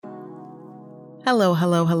Hello,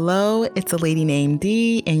 hello, hello. It's a lady named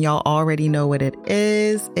D, and y'all already know what it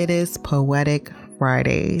is. It is Poetic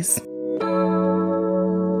Fridays.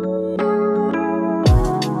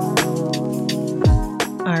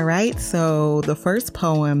 All right, so the first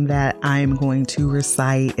poem that I'm going to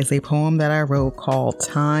recite is a poem that I wrote called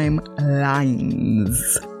Timelines.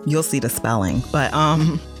 You'll see the spelling, but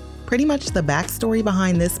pretty much the backstory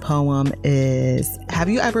behind this poem is, have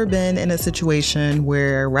you ever been in a situation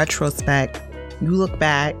where retrospect, you look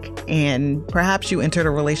back and perhaps you entered a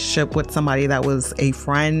relationship with somebody that was a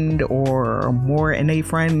friend or more in a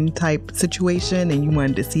friend type situation and you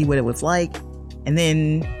wanted to see what it was like. And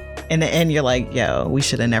then in the end, you're like, yo, we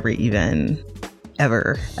should have never even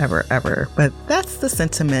ever. But that's the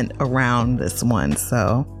sentiment around this one.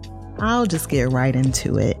 So I'll just get right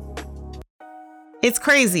into it. It's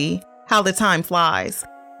crazy how the time flies.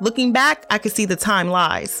 Looking back, I could see the time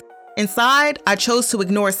lies. Inside, I chose to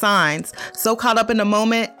ignore signs. So caught up in the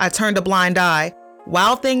moment, I turned a blind eye.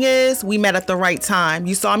 Wild thing is, we met at the right time.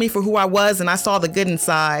 You saw me for who I was and I saw the good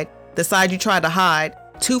inside. The side you tried to hide.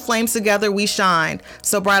 Two flames together, we shined.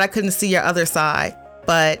 So bright I couldn't see your other side.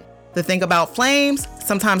 But the thing about flames,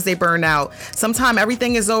 sometimes they burn out. Sometimes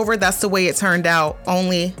everything is over, that's the way it turned out.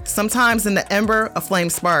 Only sometimes in the ember, a flame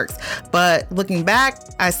sparks. But looking back,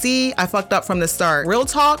 I see I fucked up from the start. Real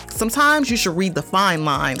talk, sometimes you should read the fine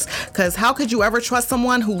lines. Cause how could you ever trust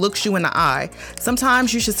someone who looks you in the eye?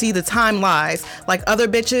 Sometimes you should see the time lies, like other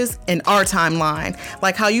bitches in our timeline.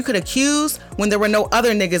 Like how you could accuse when there were no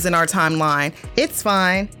other niggas in our timeline. It's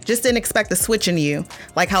fine, just didn't expect a switch in you.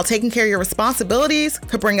 Like how taking care of your responsibilities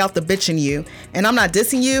could bring out the bitch in you. And I'm not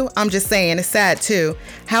dissing you, I'm just saying it's sad too.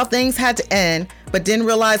 How things had to end, but didn't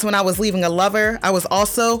realize when I was leaving a lover, I was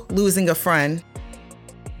also losing a friend.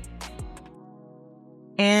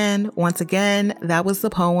 And once again, that was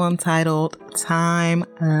the poem titled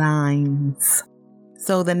Timelines.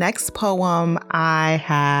 So the next poem I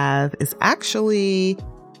have is actually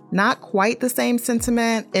not quite the same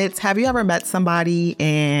sentiment. It's, have you ever met somebody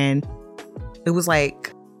and it was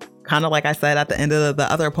like, kind of like I said at the end of the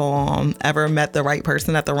other poem, ever met the right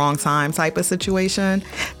person at the wrong time type of situation?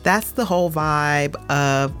 That's the whole vibe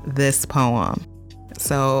of this poem.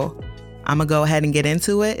 So I'm gonna go ahead and get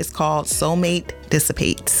into it. It's called Soulmate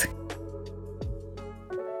Dissipates.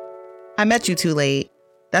 I met you too late.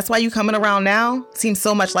 That's why you coming around now seems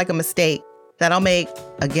so much like a mistake that I'll make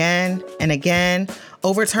again and again,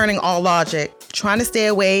 overturning all logic, trying to stay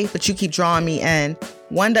away, but you keep drawing me in.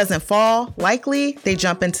 One doesn't fall, likely they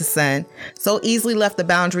jump into sin. So easily left the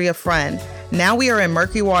boundary of friend. Now we are in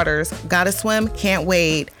murky waters, gotta swim, can't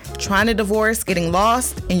wade. Trying to divorce, getting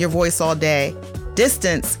lost in your voice all day.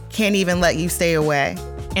 Distance can't even let you stay away.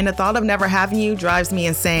 And the thought of never having you drives me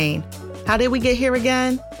insane. How did we get here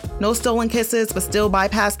again? No stolen kisses, but still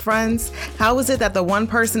bypassed friends? How is it that the one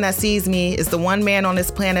person that sees me is the one man on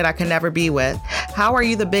this planet I can never be with? How are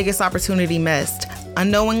you the biggest opportunity missed?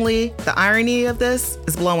 Unknowingly, the irony of this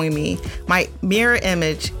is blowing me. My mirror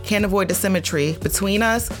image can't avoid the symmetry. Between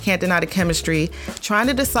us, can't deny the chemistry. Trying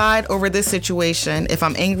to decide over this situation if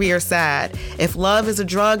I'm angry or sad. If love is a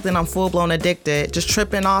drug, then I'm full-blown addicted. Just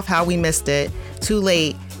tripping off how we missed it. Too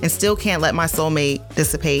late, and still can't let my soulmate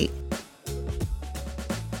dissipate.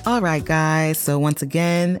 All right, guys. So once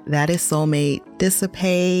again, that is Soulmate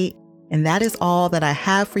Dissipate. And that is all that I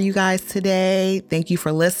have for you guys today. Thank you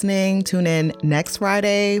for listening. Tune in next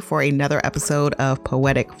Friday for another episode of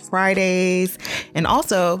Poetic Fridays. And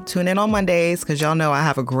also tune in on Mondays because y'all know I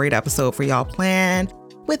have a great episode for y'all planned.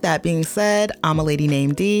 With that being said, I'm a lady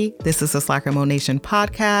named D. This is the Slacker Mo Nation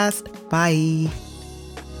podcast. Bye.